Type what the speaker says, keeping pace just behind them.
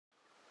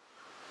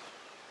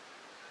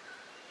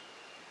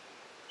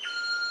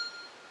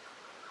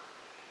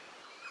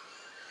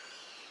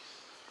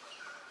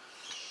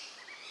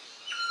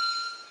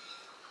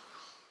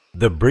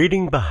The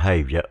breeding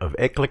behaviour of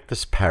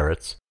Eclectus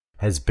parrots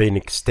has been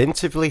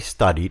extensively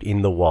studied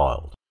in the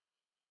wild.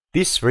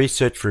 This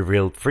research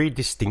revealed 3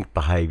 distinct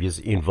behaviours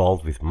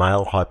involved with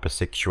male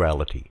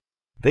hypersexuality.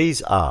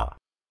 These are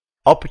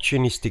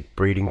opportunistic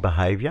breeding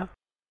behaviour,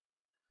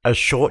 a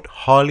short,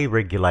 highly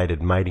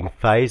regulated mating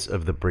phase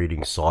of the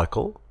breeding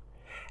cycle,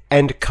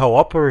 and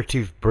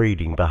cooperative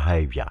breeding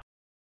behaviour.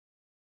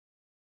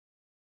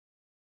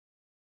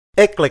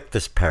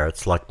 Eclectus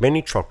parrots, like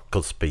many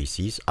tropical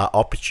species, are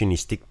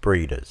opportunistic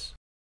breeders.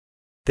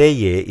 Their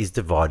year is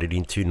divided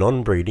into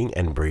non-breeding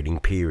and breeding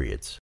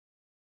periods.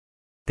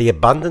 The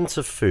abundance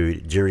of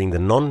food during the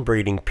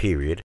non-breeding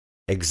period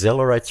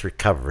accelerates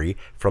recovery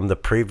from the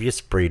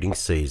previous breeding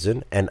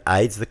season and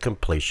aids the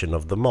completion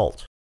of the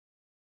molt.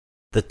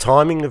 The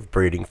timing of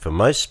breeding for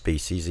most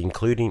species,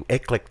 including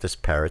Eclectus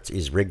parrots,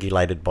 is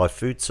regulated by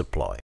food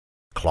supply,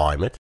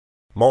 climate,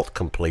 molt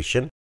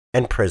completion,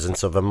 and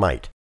presence of a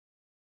mate.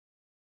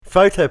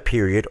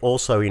 Photoperiod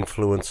also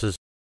influences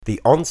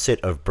the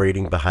onset of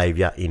breeding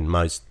behaviour in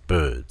most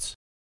birds.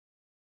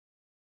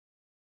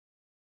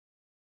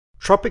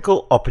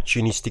 Tropical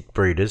opportunistic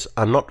breeders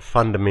are not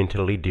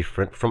fundamentally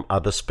different from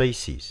other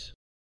species.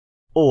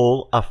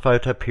 All are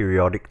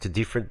photoperiodic to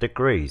different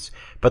degrees,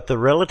 but the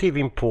relative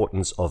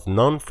importance of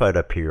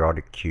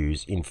non-photoperiodic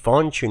cues in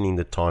fine-tuning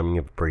the timing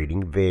of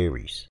breeding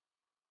varies.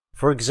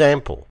 For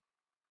example,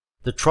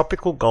 the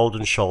tropical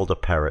golden shoulder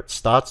parrot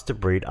starts to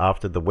breed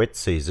after the wet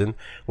season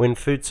when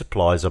food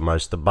supplies are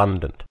most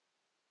abundant.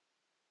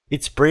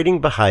 Its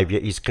breeding behaviour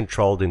is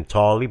controlled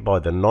entirely by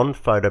the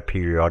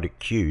non-photoperiodic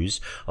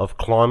cues of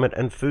climate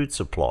and food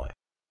supply.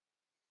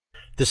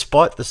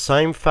 Despite the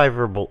same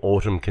favourable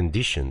autumn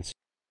conditions,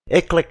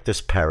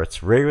 Eclectus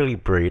parrots rarely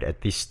breed at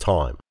this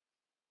time.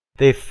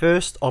 Their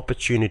first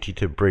opportunity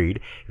to breed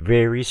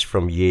varies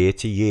from year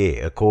to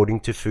year according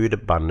to food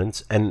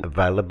abundance and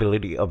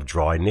availability of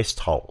dry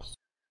nest holes.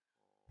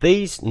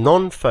 These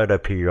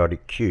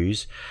non-photoperiodic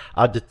cues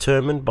are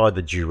determined by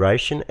the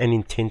duration and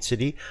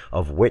intensity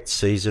of wet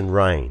season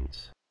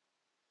rains.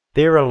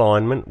 Their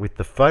alignment with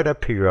the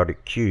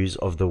photoperiodic cues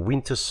of the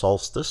winter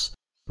solstice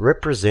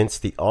represents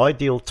the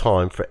ideal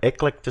time for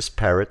Eclectus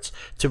parrots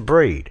to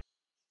breed.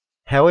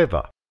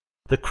 However,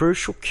 the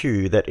crucial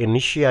cue that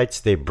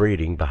initiates their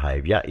breeding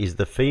behaviour is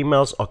the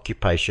female's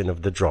occupation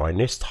of the dry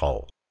nest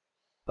hole.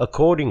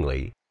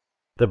 Accordingly,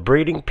 the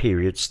breeding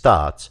period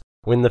starts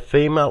when the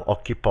female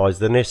occupies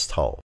the nest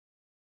hole.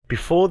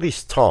 Before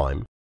this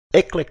time,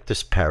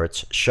 Eclectus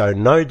parrots show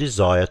no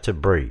desire to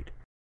breed.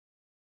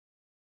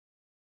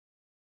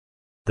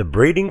 The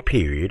breeding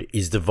period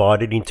is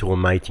divided into a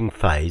mating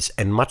phase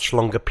and much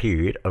longer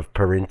period of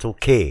parental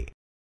care.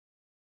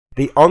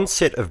 The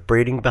onset of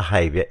breeding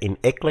behaviour in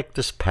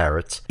Eclectus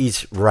parrots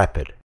is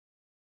rapid.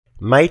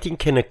 Mating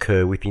can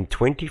occur within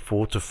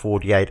 24 to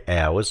 48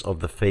 hours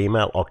of the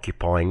female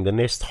occupying the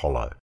nest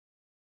hollow.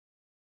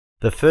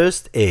 The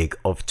first egg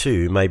of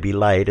 2 may be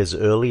laid as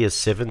early as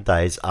 7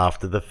 days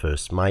after the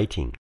first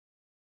mating.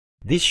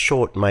 This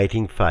short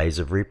mating phase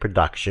of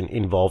reproduction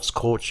involves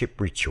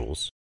courtship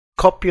rituals,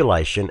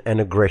 copulation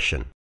and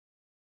aggression.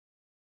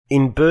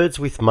 In birds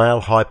with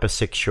male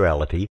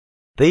hypersexuality,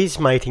 these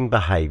mating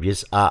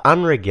behaviours are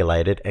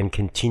unregulated and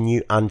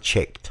continue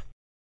unchecked.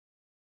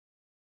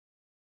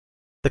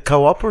 The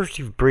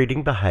cooperative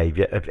breeding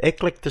behaviour of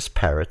Eclectus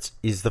parrots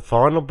is the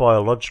final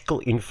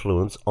biological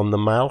influence on the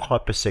male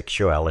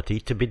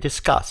hypersexuality to be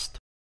discussed.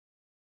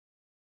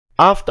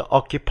 After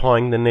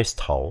occupying the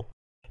nest hole,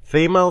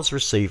 females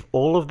receive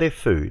all of their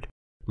food,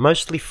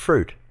 mostly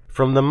fruit,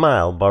 from the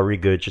male by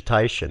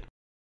regurgitation.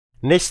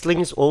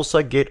 Nestlings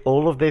also get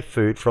all of their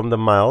food from the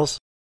males,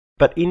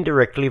 but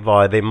indirectly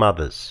via their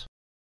mothers.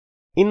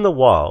 In the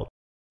wild,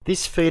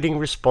 this feeding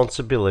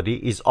responsibility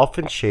is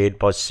often shared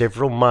by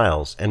several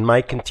males and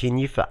may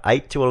continue for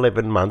 8 to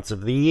 11 months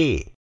of the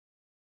year.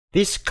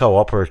 This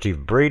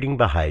cooperative breeding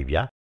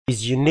behaviour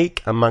is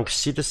unique amongst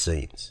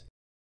cetaceans.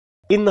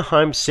 In the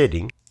home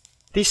setting,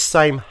 this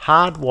same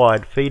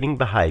hardwired feeding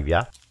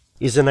behaviour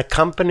is an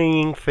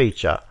accompanying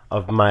feature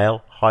of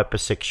male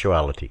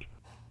hypersexuality.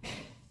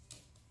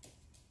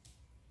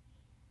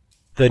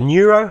 The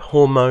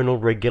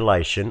neuro-hormonal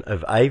regulation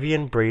of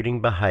avian breeding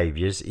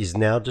behaviours is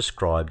now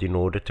described in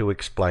order to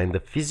explain the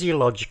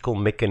physiological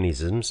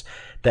mechanisms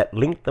that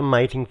link the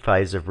mating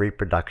phase of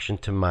reproduction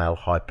to male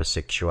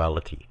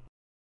hypersexuality.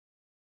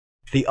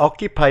 The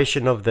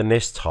occupation of the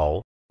nest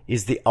hole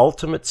is the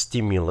ultimate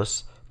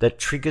stimulus that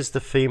triggers the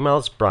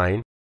female's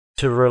brain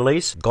to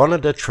release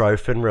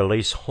gonadotrophin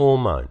release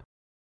hormone.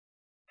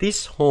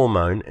 This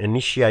hormone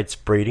initiates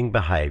breeding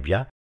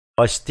behaviour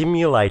by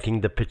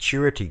stimulating the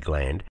pituitary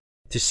gland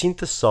to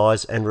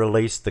synthesize and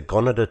release the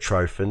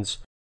gonadotrophins,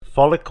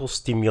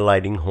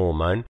 follicle-stimulating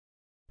hormone,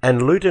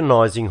 and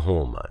luteinizing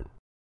hormone.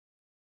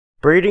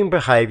 Breeding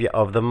behaviour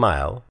of the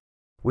male,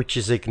 which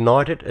is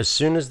ignited as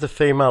soon as the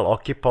female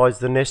occupies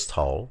the nest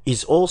hole,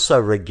 is also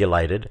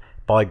regulated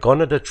by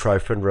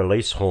gonadotrophin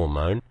release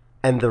hormone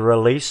and the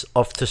release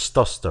of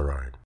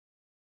testosterone.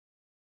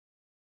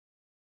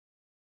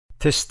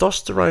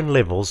 Testosterone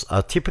levels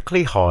are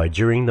typically high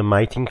during the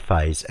mating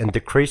phase and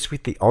decrease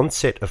with the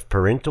onset of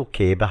parental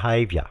care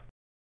behavior.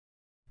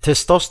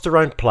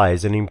 Testosterone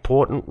plays an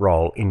important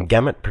role in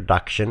gamete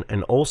production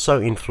and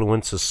also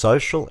influences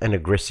social and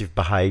aggressive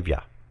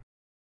behavior.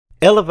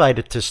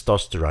 Elevated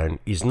testosterone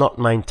is not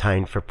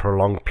maintained for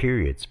prolonged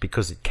periods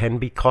because it can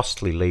be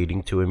costly,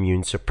 leading to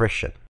immune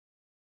suppression.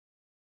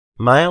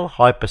 Male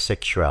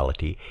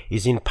hypersexuality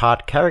is in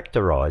part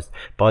characterized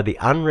by the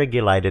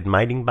unregulated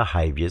mating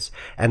behaviors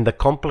and the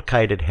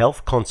complicated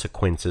health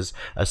consequences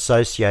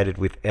associated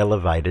with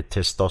elevated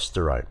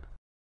testosterone.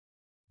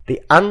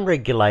 The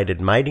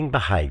unregulated mating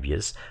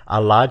behaviors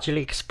are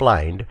largely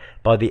explained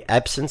by the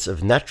absence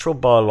of natural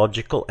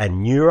biological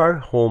and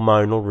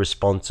neurohormonal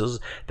responses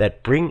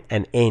that bring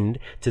an end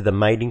to the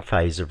mating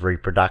phase of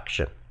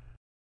reproduction.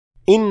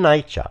 In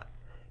nature,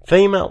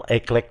 female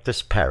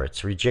Eclectus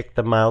parrots reject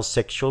the male's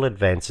sexual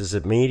advances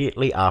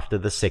immediately after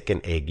the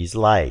second egg is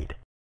laid.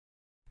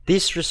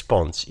 This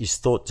response is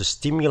thought to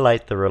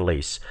stimulate the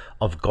release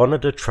of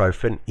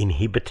gonadotrophin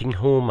inhibiting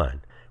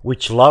hormone,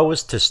 which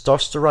lowers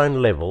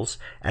testosterone levels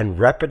and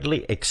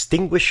rapidly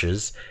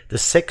extinguishes the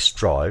sex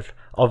drive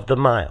of the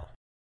male.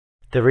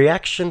 The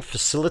reaction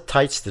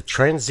facilitates the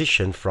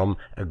transition from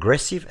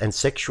aggressive and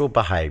sexual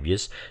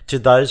behaviors to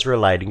those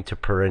relating to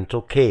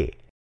parental care.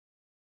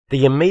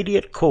 The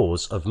immediate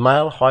cause of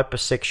male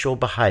hypersexual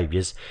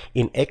behaviors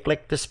in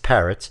Eclectus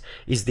parrots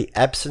is the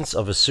absence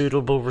of a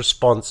suitable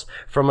response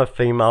from a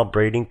female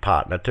breeding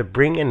partner to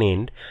bring an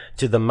end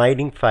to the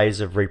mating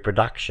phase of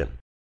reproduction.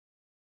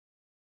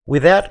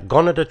 Without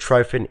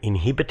gonadotrophin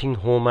inhibiting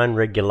hormone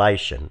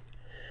regulation,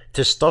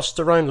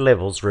 testosterone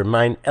levels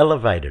remain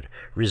elevated,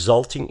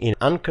 resulting in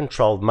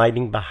uncontrolled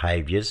mating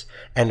behaviors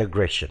and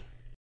aggression.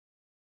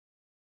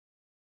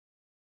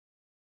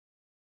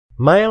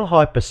 Male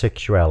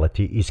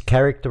hypersexuality is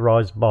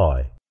characterized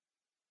by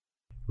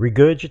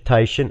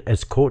regurgitation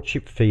as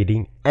courtship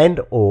feeding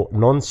and/or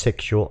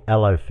non-sexual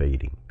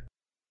allofeeding,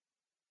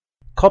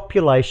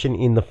 copulation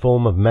in the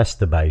form of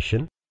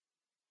masturbation,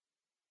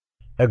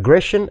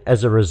 aggression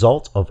as a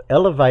result of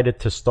elevated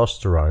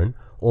testosterone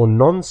or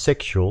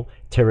non-sexual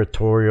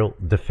territorial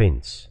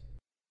defense.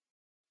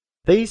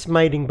 These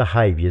mating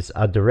behaviors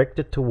are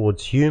directed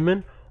towards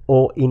human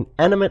or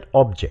inanimate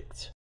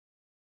objects.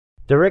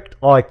 Direct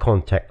eye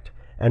contact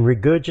and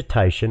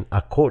regurgitation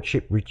are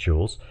courtship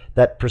rituals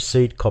that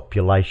precede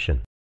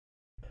copulation.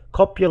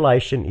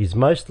 Copulation is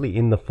mostly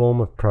in the form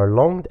of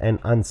prolonged and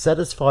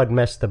unsatisfied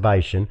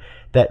masturbation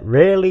that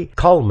rarely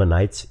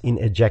culminates in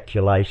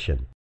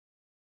ejaculation.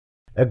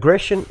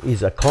 Aggression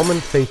is a common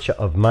feature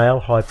of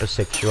male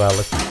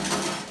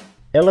hypersexuality.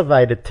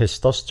 Elevated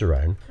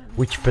testosterone,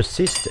 which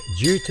persists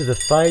due to the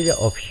failure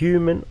of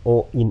human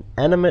or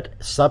inanimate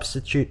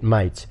substitute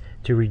mates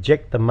to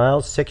reject the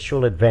male's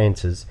sexual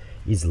advances,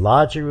 is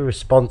largely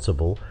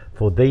responsible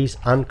for these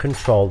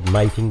uncontrolled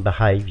mating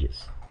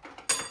behaviors.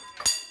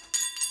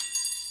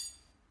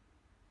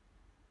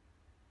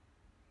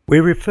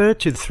 We refer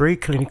to 3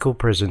 clinical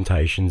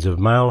presentations of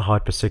male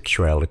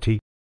hypersexuality,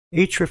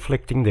 each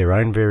reflecting their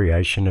own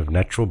variation of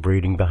natural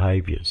breeding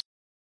behaviors.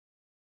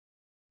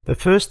 The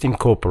first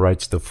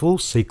incorporates the full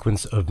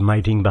sequence of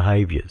mating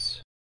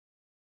behaviors.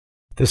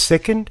 The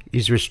second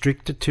is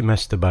restricted to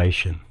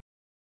masturbation.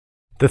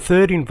 The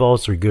third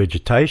involves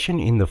regurgitation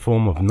in the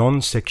form of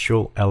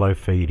non-sexual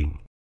allofeeding.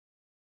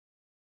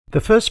 The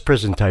first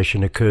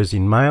presentation occurs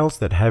in males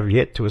that have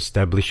yet to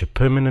establish a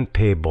permanent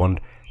pair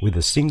bond with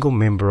a single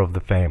member of the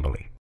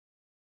family.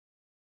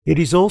 It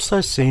is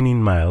also seen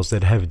in males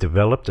that have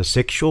developed a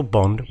sexual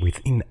bond with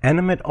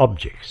inanimate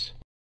objects.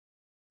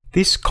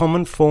 This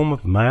common form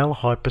of male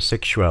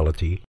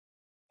hypersexuality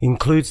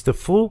includes the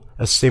full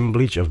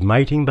assemblage of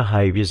mating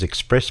behaviors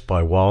expressed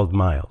by wild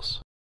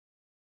males.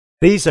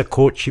 These are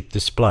courtship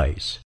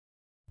displays,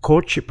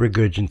 courtship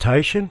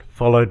regurgitation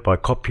followed by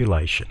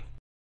copulation.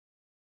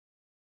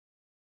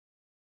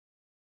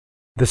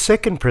 The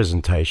second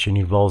presentation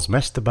involves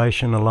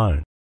masturbation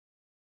alone.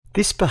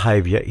 This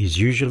behavior is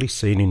usually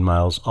seen in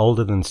males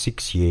older than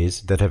 6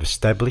 years that have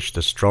established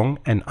a strong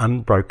and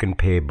unbroken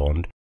pair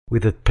bond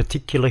with a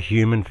particular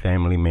human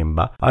family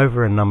member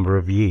over a number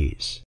of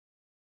years.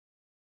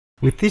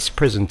 With this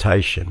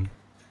presentation,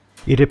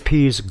 it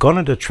appears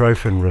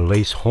gonadotrophin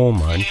release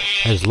hormone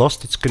has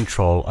lost its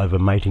control over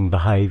mating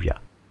behavior.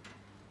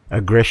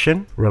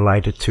 Aggression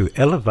related to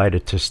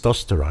elevated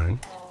testosterone,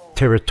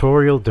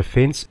 territorial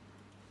defense,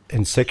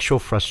 and sexual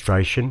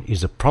frustration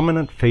is a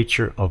prominent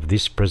feature of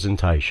this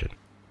presentation.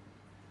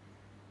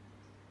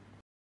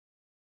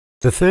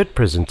 The third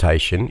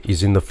presentation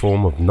is in the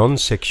form of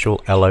non-sexual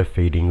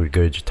allofeeding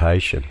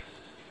regurgitation.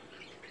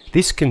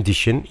 This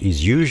condition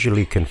is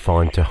usually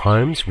confined to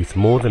homes with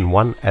more than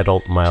one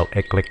adult male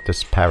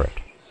Eclectus parrot.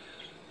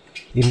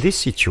 In this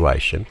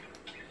situation,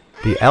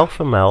 the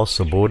alpha male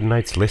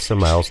subordinates lesser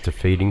males to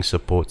feeding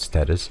support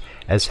status,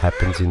 as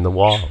happens in the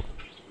wild.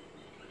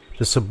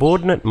 The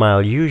subordinate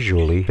male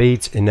usually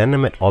feeds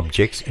inanimate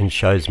objects and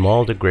shows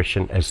mild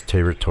aggression as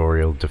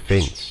territorial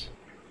defense.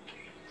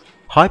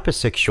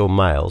 Hypersexual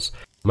males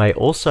may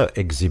also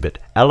exhibit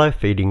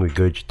allo-feeding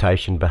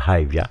regurgitation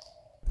behaviour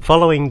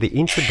following the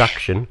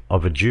introduction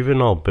of a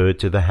juvenile bird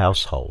to the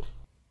household.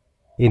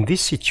 In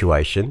this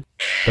situation,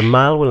 the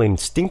male will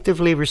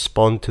instinctively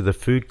respond to the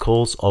food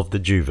calls of the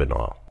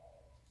juvenile.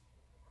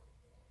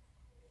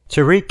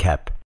 To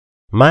recap,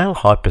 male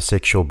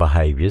hypersexual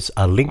behaviours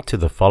are linked to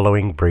the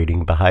following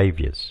breeding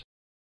behaviours.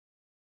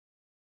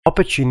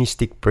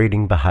 Opportunistic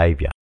breeding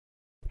behaviour.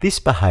 This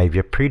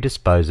behaviour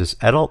predisposes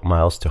adult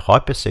males to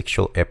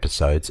hypersexual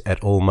episodes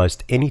at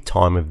almost any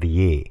time of the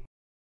year.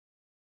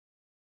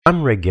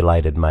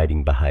 Unregulated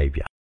mating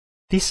behaviour.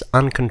 This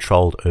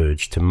uncontrolled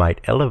urge to mate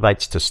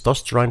elevates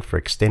testosterone for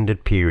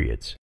extended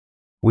periods,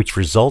 which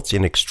results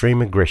in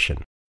extreme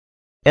aggression.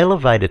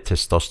 Elevated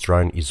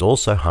testosterone is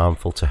also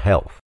harmful to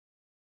health.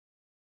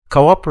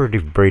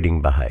 Cooperative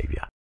breeding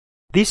behaviour.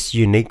 This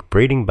unique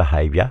breeding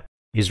behaviour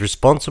is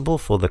responsible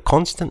for the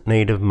constant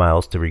need of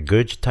males to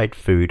regurgitate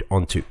food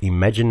onto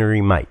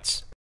imaginary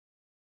mates.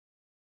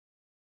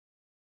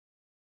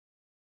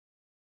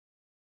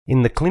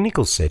 In the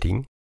clinical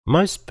setting,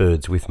 most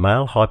birds with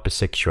male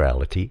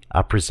hypersexuality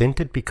are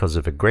presented because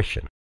of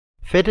aggression,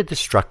 feather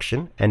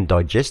destruction and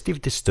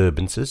digestive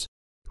disturbances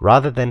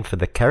rather than for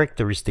the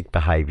characteristic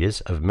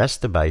behaviours of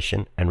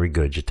masturbation and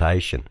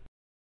regurgitation.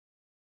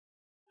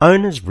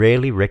 Owners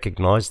rarely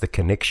recognise the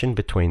connection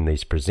between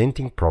these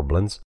presenting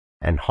problems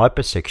and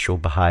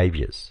hypersexual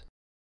behaviours.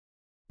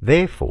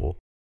 Therefore,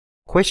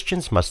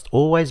 questions must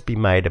always be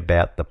made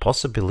about the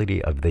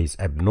possibility of these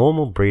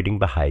abnormal breeding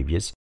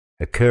behaviours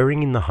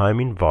occurring in the home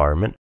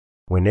environment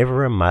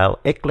whenever a male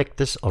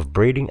Eclectus of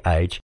breeding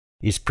age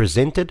is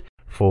presented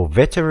for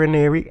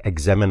veterinary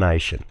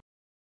examination.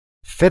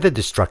 Feather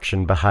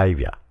destruction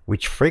behaviour,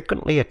 which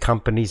frequently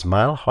accompanies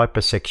male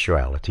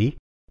hypersexuality,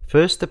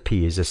 first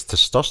appears as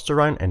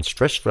testosterone and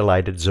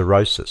stress-related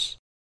xerosis.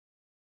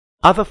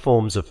 Other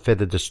forms of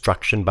feather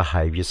destruction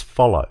behaviours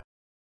follow.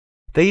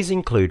 These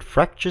include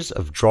fractures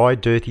of dry,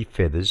 dirty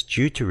feathers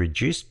due to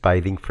reduced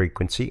bathing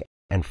frequency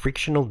and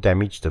frictional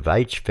damage to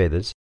aged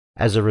feathers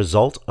as a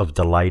result of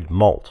delayed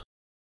molt.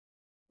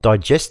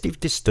 Digestive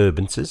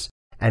disturbances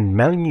and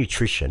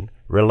malnutrition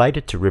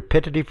related to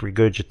repetitive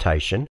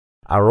regurgitation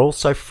are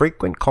also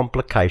frequent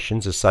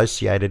complications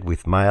associated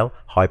with male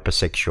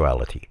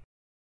hypersexuality.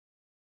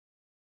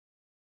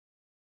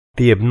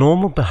 The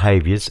abnormal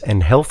behaviours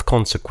and health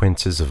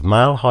consequences of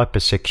male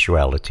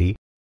hypersexuality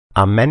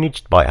are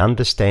managed by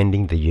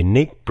understanding the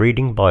unique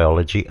breeding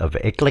biology of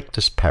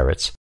Eclectus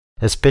parrots,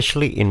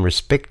 especially in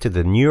respect to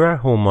the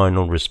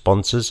neurohormonal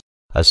responses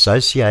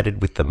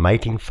associated with the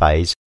mating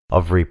phase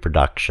of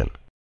reproduction.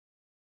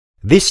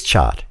 This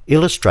chart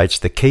illustrates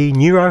the key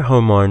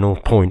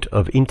neurohormonal point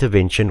of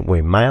intervention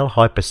where male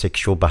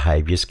hypersexual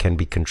behaviours can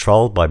be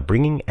controlled by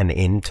bringing an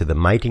end to the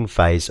mating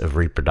phase of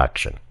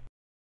reproduction.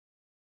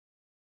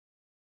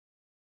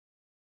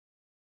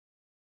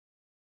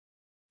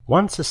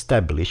 Once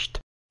established,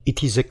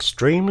 it is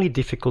extremely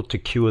difficult to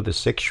cure the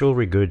sexual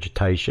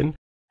regurgitation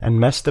and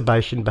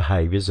masturbation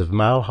behaviours of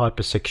male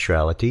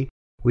hypersexuality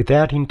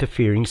without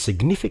interfering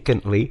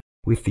significantly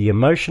with the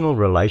emotional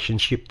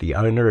relationship the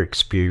owner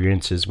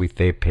experiences with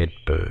their pet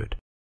bird.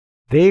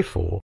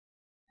 Therefore,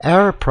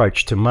 our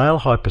approach to male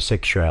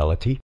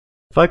hypersexuality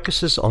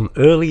focuses on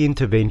early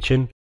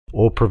intervention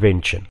or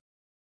prevention.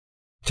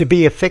 To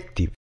be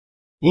effective,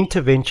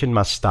 intervention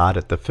must start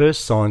at the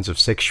first signs of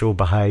sexual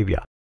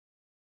behaviour.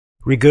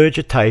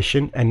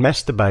 Regurgitation and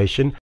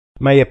masturbation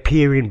may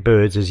appear in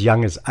birds as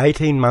young as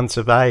 18 months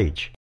of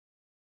age.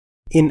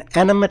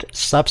 Inanimate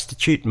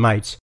substitute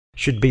mates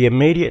should be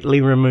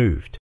immediately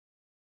removed.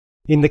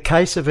 In the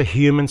case of a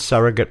human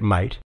surrogate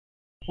mate,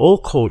 all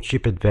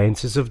courtship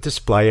advances of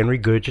display and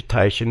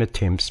regurgitation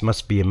attempts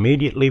must be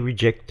immediately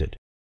rejected.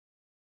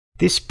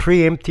 This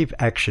preemptive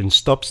action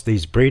stops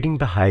these breeding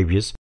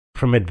behaviours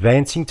from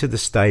advancing to the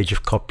stage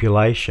of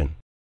copulation.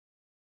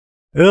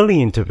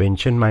 Early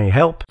intervention may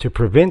help to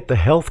prevent the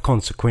health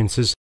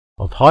consequences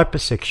of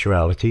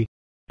hypersexuality,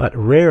 but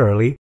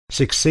rarely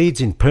succeeds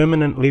in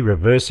permanently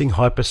reversing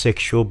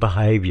hypersexual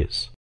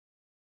behaviours.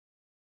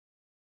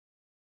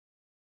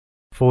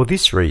 For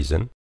this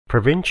reason,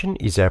 prevention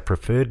is our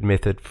preferred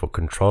method for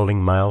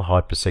controlling male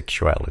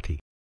hypersexuality.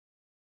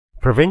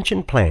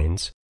 Prevention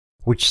plans,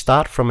 which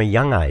start from a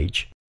young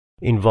age,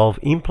 involve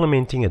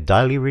implementing a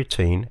daily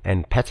routine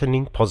and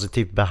patterning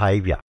positive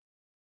behaviour.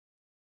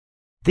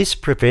 This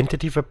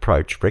preventative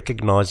approach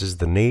recognises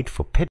the need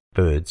for pet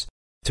birds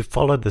to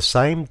follow the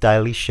same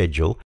daily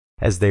schedule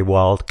as their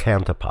wild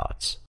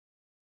counterparts.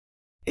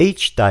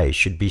 Each day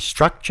should be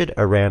structured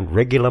around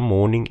regular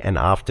morning and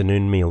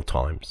afternoon meal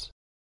times,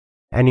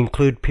 and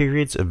include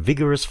periods of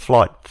vigorous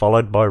flight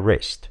followed by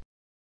rest.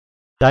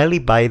 Daily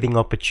bathing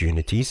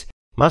opportunities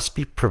must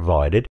be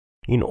provided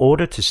in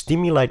order to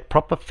stimulate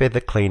proper feather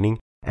cleaning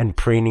and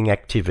preening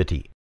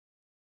activity.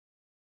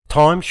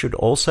 Time should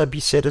also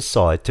be set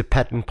aside to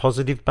pattern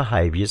positive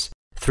behaviours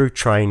through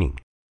training.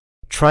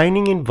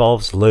 Training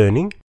involves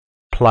learning,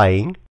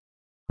 playing,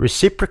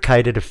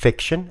 reciprocated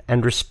affection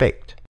and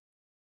respect.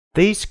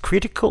 These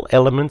critical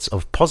elements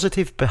of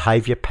positive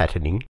behaviour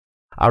patterning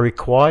are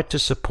required to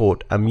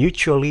support a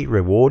mutually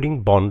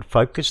rewarding bond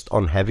focused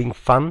on having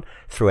fun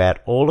throughout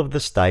all of the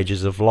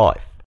stages of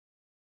life.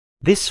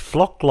 This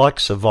flock-like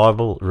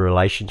survival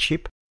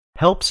relationship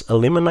helps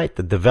eliminate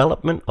the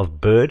development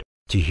of bird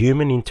to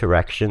human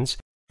interactions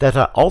that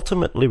are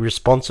ultimately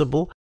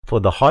responsible for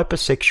the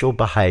hypersexual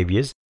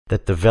behaviors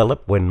that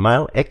develop when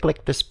male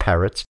Eclectus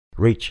parrots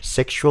reach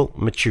sexual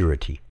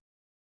maturity.